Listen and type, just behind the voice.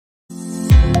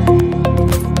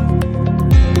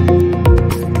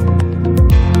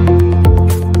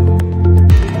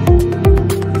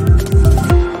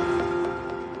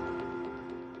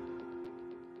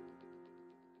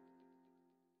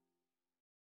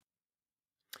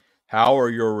How are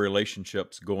your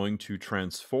relationships going to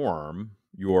transform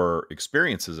your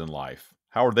experiences in life?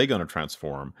 How are they going to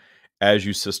transform as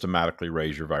you systematically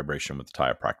raise your vibration with the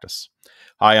Tya practice?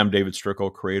 Hi, I'm David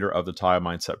Strickle, creator of the Tya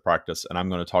Mindset Practice, and I'm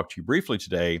going to talk to you briefly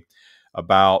today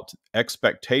about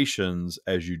expectations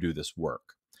as you do this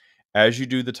work. As you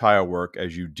do the Tya work,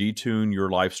 as you detune your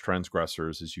life's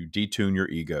transgressors, as you detune your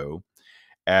ego,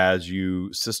 as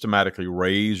you systematically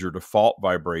raise your default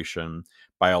vibration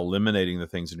by eliminating the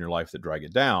things in your life that drag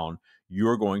it down,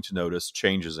 you're going to notice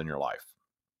changes in your life.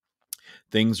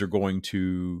 Things are going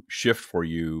to shift for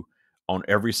you on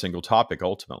every single topic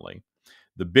ultimately.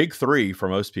 The big three for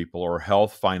most people are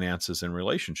health, finances, and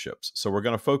relationships. So we're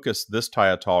going to focus this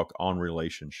Tya Talk on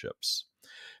relationships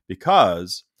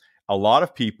because a lot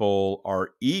of people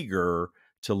are eager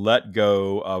to let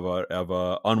go of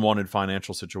a unwanted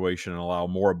financial situation and allow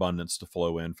more abundance to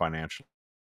flow in financially.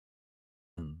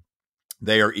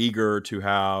 They are eager to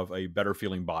have a better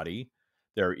feeling body.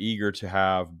 They're eager to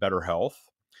have better health,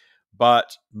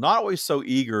 but not always so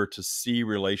eager to see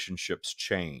relationships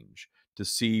change, to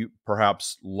see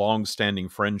perhaps long-standing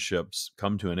friendships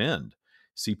come to an end,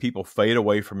 see people fade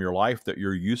away from your life that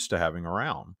you're used to having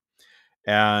around.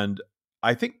 And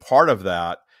I think part of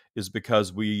that is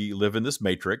because we live in this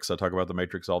matrix. I talk about the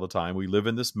matrix all the time. We live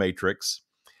in this matrix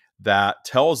that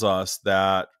tells us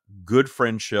that good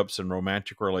friendships and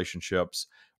romantic relationships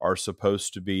are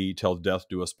supposed to be till death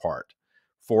do us part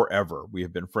forever. We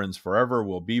have been friends forever.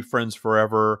 We'll be friends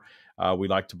forever. We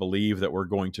like to believe that we're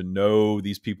going to know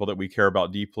these people that we care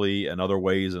about deeply in other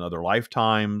ways in other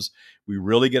lifetimes. We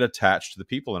really get attached to the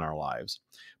people in our lives.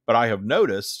 But I have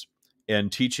noticed in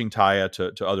teaching Tya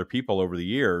to other people over the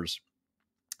years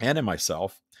and in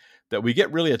myself that we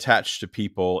get really attached to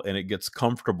people and it gets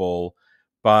comfortable,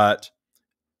 but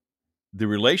the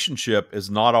relationship is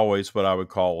not always what I would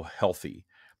call healthy.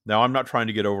 Now, I'm not trying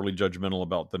to get overly judgmental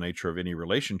about the nature of any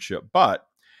relationship, but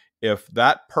if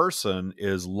that person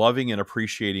is loving and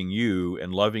appreciating you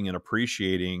and loving and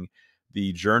appreciating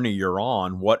the journey you're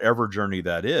on, whatever journey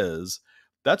that is,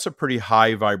 that's a pretty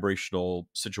high vibrational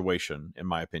situation, in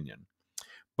my opinion.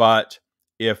 But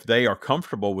if they are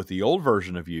comfortable with the old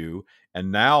version of you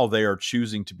and now they are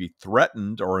choosing to be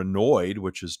threatened or annoyed,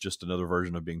 which is just another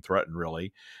version of being threatened,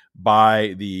 really,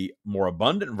 by the more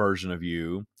abundant version of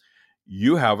you,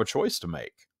 you have a choice to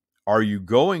make. Are you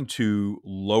going to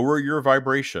lower your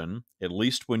vibration, at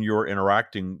least when you're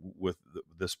interacting with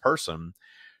this person,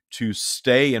 to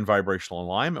stay in vibrational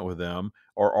alignment with them?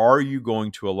 Or are you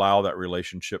going to allow that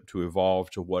relationship to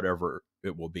evolve to whatever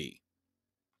it will be,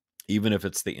 even if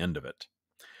it's the end of it?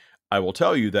 I will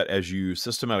tell you that as you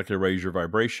systematically raise your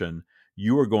vibration,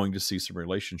 you are going to see some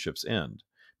relationships end,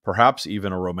 perhaps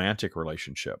even a romantic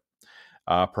relationship,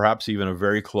 perhaps even a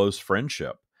very close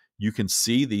friendship. You can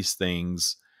see these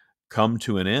things come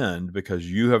to an end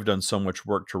because you have done so much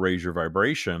work to raise your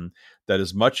vibration that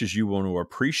as much as you want to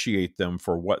appreciate them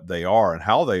for what they are and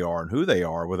how they are and who they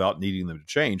are without needing them to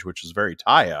change, which is very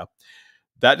Tya,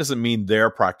 that doesn't mean they're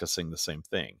practicing the same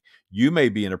thing. You may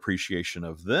be in appreciation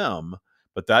of them,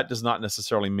 but that does not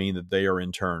necessarily mean that they are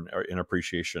in turn or in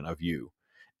appreciation of you.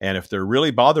 And if they're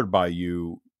really bothered by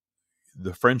you,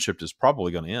 the friendship is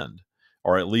probably going to end,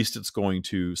 or at least it's going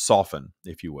to soften,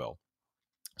 if you will.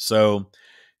 So,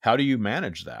 how do you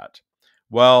manage that?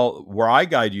 Well, where I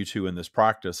guide you to in this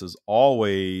practice is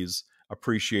always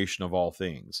appreciation of all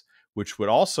things, which would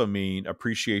also mean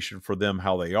appreciation for them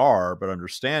how they are, but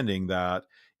understanding that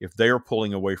if they are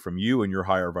pulling away from you in your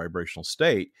higher vibrational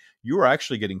state, you are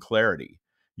actually getting clarity.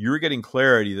 You're getting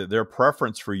clarity that their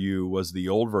preference for you was the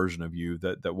old version of you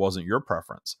that wasn't your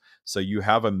preference. So you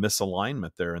have a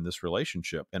misalignment there in this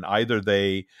relationship. And either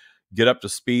they get up to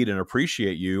speed and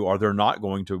appreciate you, or they're not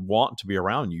going to want to be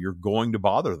around you. You're going to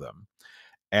bother them.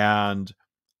 And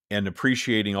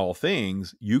appreciating all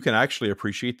things, you can actually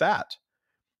appreciate that.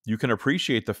 You can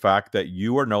appreciate the fact that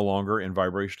you are no longer in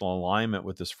vibrational alignment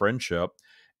with this friendship,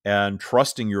 and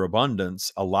trusting your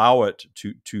abundance, allow it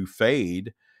to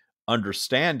fade,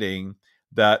 understanding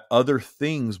that other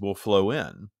things will flow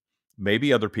in.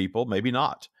 Maybe other people, maybe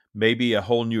not. Maybe a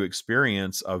whole new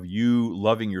experience of you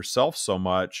loving yourself so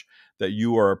much that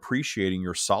you are appreciating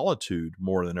your solitude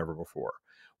more than ever before.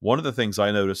 One of the things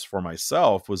I noticed for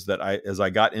myself was that as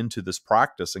I got into this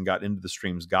practice and got into the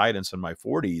stream's guidance in my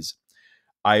 40s,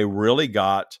 I really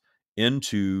got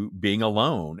into being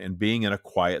alone and being in a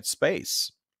quiet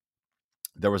space.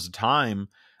 There was a time,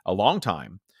 a long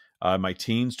time, my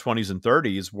teens, 20s, and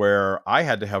 30s, where I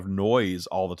had to have noise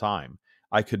all the time.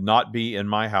 I could not be in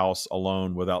my house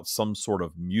alone without some sort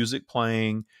of music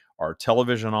playing or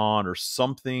television on or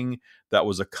something that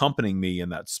was accompanying me in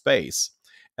that space.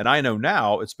 And I know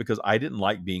now it's because I didn't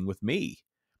like being with me.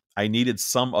 I needed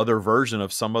some other version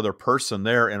of some other person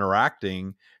there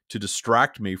interacting to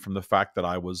distract me from the fact that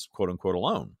I was quote unquote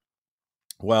alone.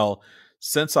 Well,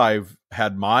 since I've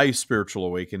had my spiritual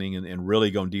awakening and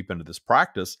really gone deep into this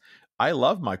practice, I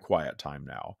love my quiet time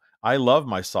now. I love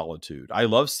my solitude. I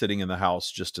love sitting in the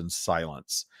house just in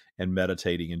silence and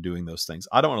meditating and doing those things.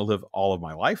 I don't want to live all of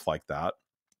my life like that,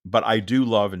 but I do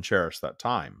love and cherish that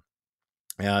time.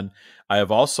 And I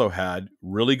have also had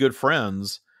really good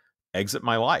friends exit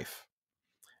my life.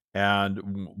 And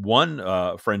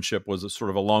one friendship was a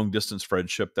sort of a long distance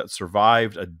friendship that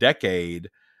survived a decade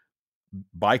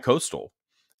bi-coastal,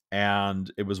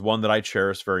 and it was one that I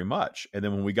cherished very much. And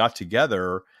then when we got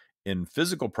together in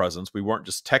physical presence, we weren't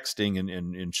just texting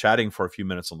and chatting for a few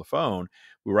minutes on the phone.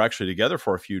 We were actually together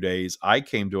for a few days. I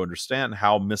came to understand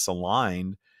how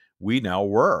misaligned we now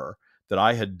were, that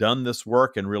I had done this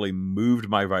work and really moved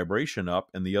my vibration up,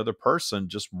 and the other person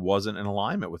just wasn't in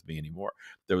alignment with me anymore.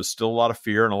 There was still a lot of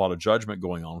fear and a lot of judgment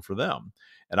going on for them.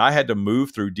 And I had to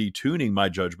move through detuning my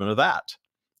judgment of that.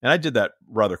 And I did that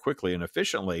rather quickly and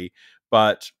efficiently,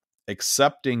 but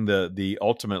accepting the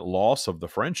ultimate loss of the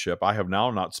friendship, I have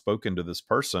now not spoken to this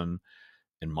person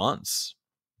in months.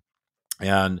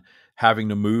 And having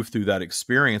to move through that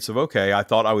experience of, okay, I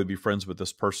thought I would be friends with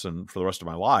this person for the rest of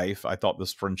my life. I thought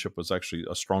this friendship was actually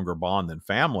a stronger bond than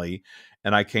family.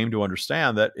 And I came to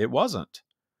understand that it wasn't.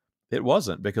 It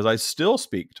wasn't, because I still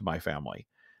speak to my family.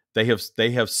 They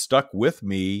have stuck with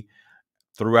me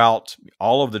throughout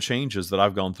all of the changes that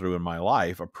I've gone through in my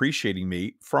life, appreciating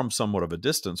me from somewhat of a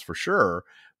distance for sure,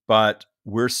 but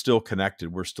we're still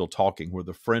connected. We're still talking where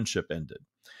the friendship ended.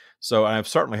 So I've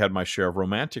certainly had my share of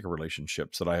romantic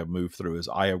relationships that I have moved through as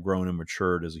I have grown and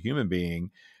matured as a human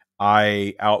being.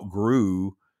 I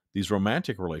outgrew these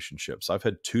romantic relationships. I've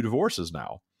had 2 divorces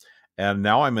now. And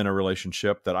now I'm in a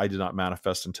relationship that I did not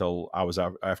manifest until I was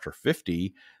after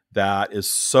 50, that is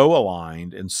so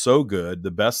aligned and so good, the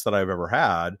best that I've ever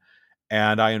had.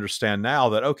 And I understand now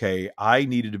that, okay, I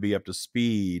needed to be up to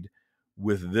speed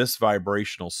with this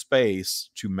vibrational space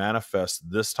to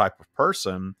manifest this type of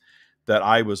person that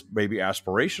I was maybe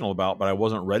aspirational about, but I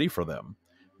wasn't ready for them.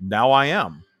 Now I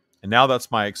am. And now that's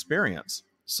my experience.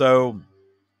 So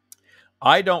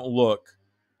I don't look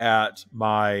at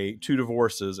my 2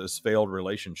 divorces as failed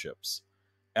relationships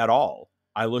at all.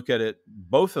 I look at it,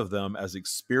 both of them, as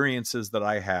experiences that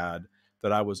I had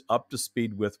that I was up to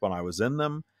speed with when I was in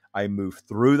them. I moved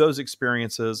through those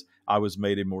experiences. I was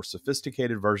made a more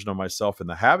sophisticated version of myself in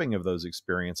the having of those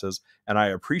experiences, and I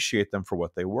appreciate them for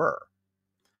what they were.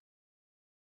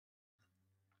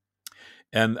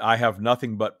 And I have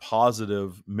nothing but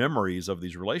positive memories of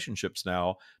these relationships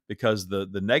now, because the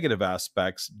negative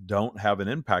aspects don't have an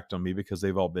impact on me because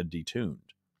they've all been detuned.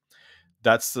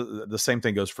 That's the same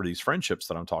thing goes for these friendships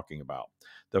that I'm talking about.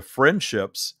 The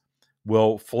friendships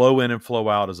will flow in and flow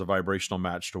out as a vibrational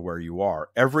match to where you are.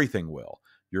 Everything will.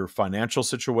 Your financial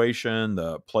situation,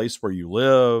 the place where you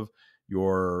live,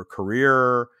 your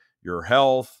career, your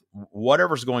health,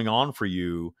 whatever's going on for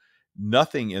you,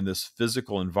 nothing in this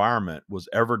physical environment was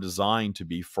ever designed to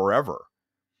be forever.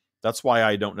 That's why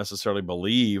I don't necessarily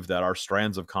believe that our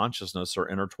strands of consciousness are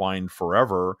intertwined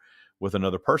forever with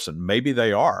another person. Maybe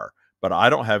they are, but I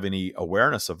don't have any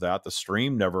awareness of that. The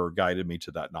stream never guided me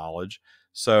to that knowledge.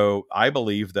 So I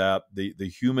believe that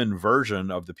the human version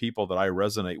of the people that I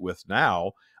resonate with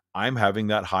now, I'm having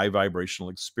that high vibrational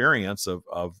experience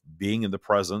of being in the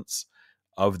presence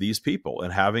of these people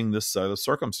and having this set of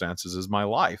circumstances as my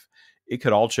life. It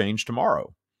could all change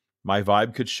tomorrow. My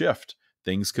vibe could shift.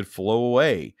 Things could flow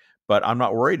away. But I'm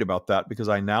not worried about that, because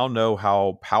I now know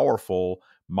how powerful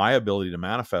my ability to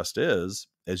manifest is,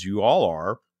 as you all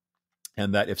are,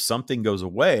 and that if something goes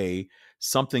away,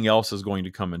 something else is going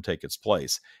to come and take its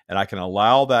place. And I can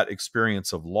allow that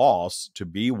experience of loss to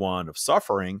be one of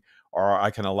suffering, or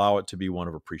I can allow it to be one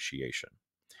of appreciation.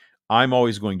 I'm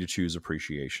always going to choose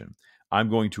appreciation. I'm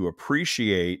going to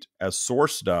appreciate, as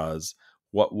Source does,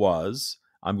 what was.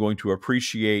 I'm going to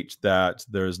appreciate that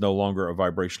there is no longer a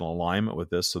vibrational alignment with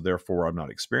this, so therefore I'm not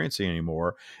experiencing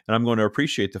anymore. And I'm going to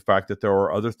appreciate the fact that there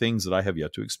are other things that I have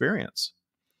yet to experience.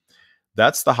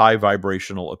 That's the high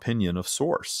vibrational opinion of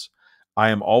Source.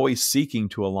 I am always seeking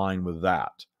to align with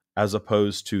that, as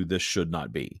opposed to this should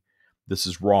not be. This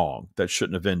is wrong. That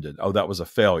shouldn't have ended. Oh, that was a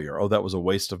failure. Oh, that was a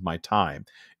waste of my time.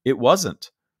 It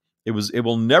wasn't. It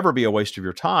will never be a waste of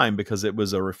your time, because it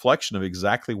was a reflection of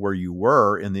exactly where you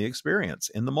were in the experience,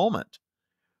 in the moment.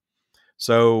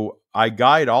 So I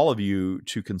guide all of you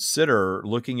to consider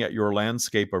looking at your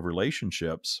landscape of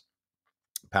relationships,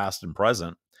 past and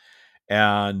present,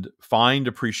 and find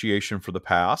appreciation for the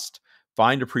past,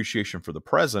 find appreciation for the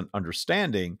present,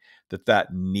 understanding that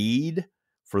that need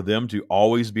for them to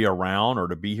always be around or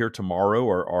to be here tomorrow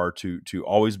or to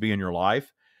always be in your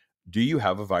life, do you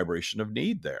have a vibration of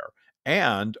need there?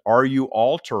 And are you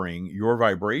altering your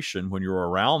vibration when you're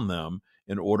around them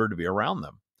in order to be around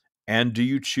them? And do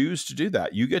you choose to do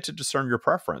that? You get to discern your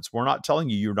preference. We're not telling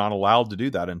you you're not allowed to do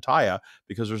that in Tya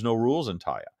because there's no rules in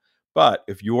Tya. But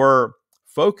if your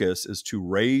focus is to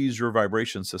raise your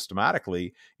vibration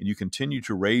systematically and you continue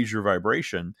to raise your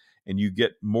vibration and you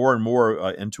get more and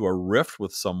more into a rift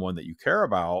with someone that you care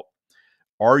about,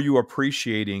 are you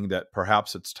appreciating that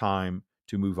perhaps it's time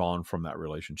to move on from that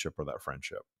relationship or that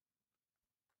friendship?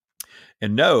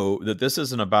 And know that this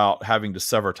isn't about having to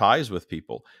sever ties with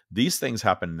people. These things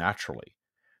happen naturally.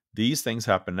 These things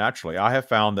happen naturally. I have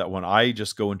found that when I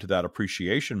just go into that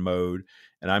appreciation mode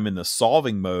and I'm in the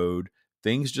solving mode,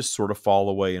 things just sort of fall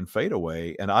away and fade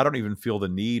away. And I don't even feel the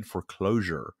need for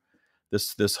closure.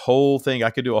 This whole thing, I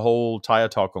could do a whole Tya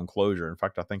Talk on closure. In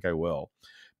fact, I think I will,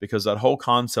 because that whole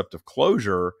concept of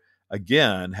closure,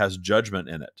 again, has judgment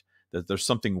in it, that there's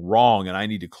something wrong and I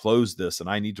need to close this and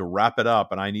I need to wrap it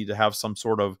up and I need to have some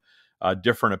sort of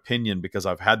different opinion because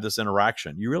I've had this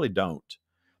interaction. You really don't.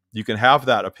 You can have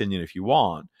that opinion if you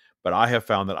want, but I have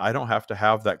found that I don't have to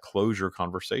have that closure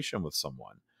conversation with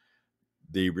someone.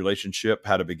 The relationship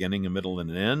had a beginning, a middle, and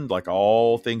an end, like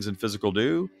all things in physical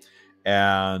do.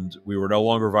 And we were no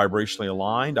longer vibrationally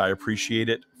aligned. I appreciate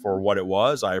it for what it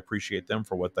was. I appreciate them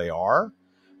for what they are,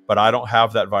 but I don't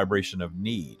have that vibration of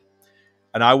need.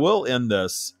 And I will end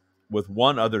this with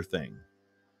one other thing.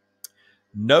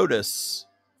 Notice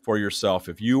for yourself,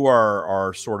 if you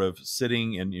are sort of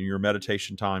sitting in your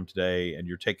meditation time today and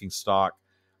you're taking stock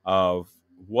of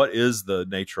what is the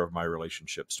nature of my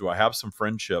relationships? Do I have some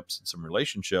friendships and some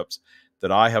relationships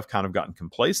that I have kind of gotten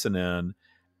complacent in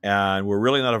and we're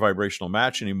really not a vibrational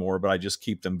match anymore, but I just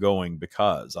keep them going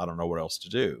because I don't know what else to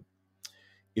do?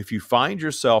 If you find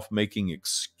yourself making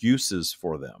excuses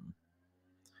for them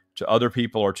to other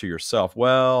people or to yourself,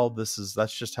 well,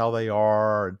 that's just how they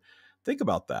are. And think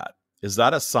about that. Is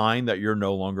that a sign that you're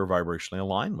no longer vibrationally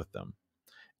aligned with them?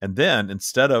 And then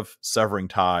instead of severing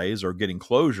ties or getting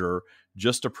closure,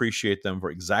 just appreciate them for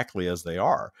exactly as they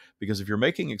are. Because if you're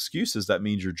making excuses, that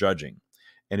means you're judging.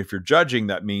 And if you're judging,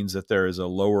 that means that there is a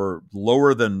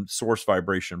lower than source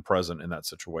vibration present in that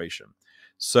situation.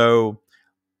 So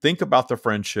think about the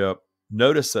friendship.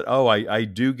 Notice that, oh, I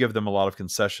do give them a lot of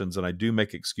concessions and I do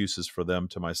make excuses for them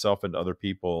to myself and to other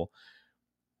people.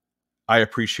 I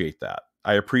appreciate that.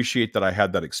 I appreciate that I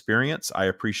had that experience. I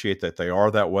appreciate that they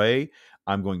are that way.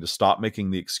 I'm going to stop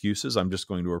making the excuses. I'm just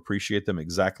going to appreciate them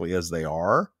exactly as they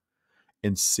are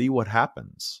and see what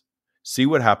happens. See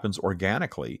what happens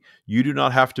organically. You do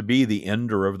not have to be the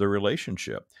ender of the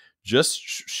relationship. Just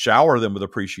shower them with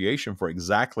appreciation for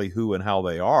exactly who and how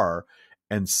they are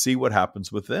and see what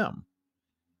happens with them.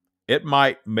 It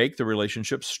might make the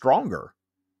relationship stronger.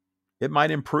 It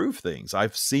might improve things.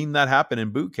 I've seen that happen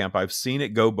in boot camp. I've seen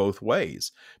it go both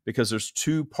ways because there's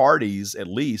two parties at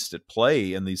least at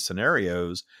play in these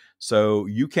scenarios. So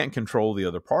you can't control the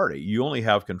other party. You only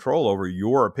have control over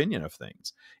your opinion of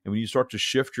things. And when you start to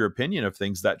shift your opinion of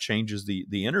things, that changes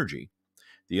the energy,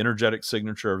 the energetic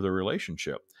signature of the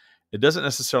relationship. It doesn't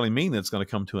necessarily mean that it's going to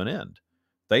come to an end.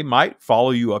 They might follow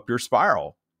you up your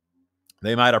spiral.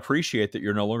 They might appreciate that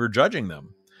you're no longer judging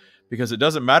them. Because it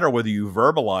doesn't matter whether you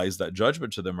verbalize that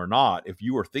judgment to them or not. If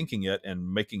you are thinking it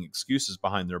and making excuses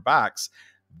behind their backs,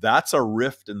 that's a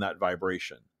rift in that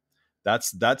vibration.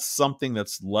 That's something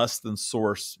that's less than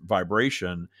source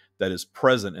vibration that is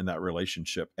present in that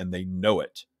relationship, and they know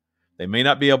it. They may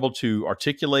not be able to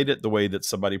articulate it the way that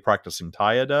somebody practicing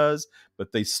Tya does,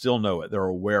 but they still know it. They're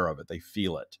aware of it. They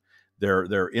feel it.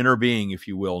 Their inner being, if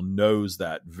you will, knows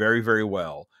that very, very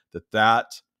well,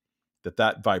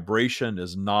 that vibration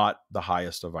is not the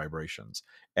highest of vibrations.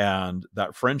 And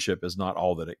that friendship is not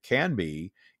all that it can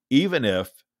be, even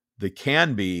if the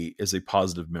can be is a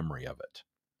positive memory of it.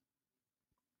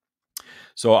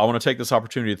 So I want to take this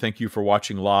opportunity to thank you for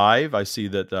watching live. I see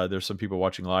that there's some people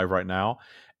watching live right now,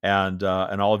 and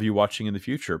all of you watching in the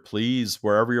future. Please,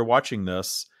 wherever you're watching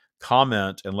this,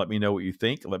 comment and let me know what you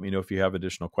think. Let me know if you have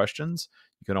additional questions.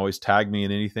 You can always tag me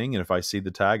in anything, and if I see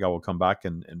the tag, I will come back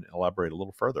and elaborate a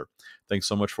little further. Thanks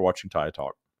so much for watching Tya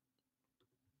Talk.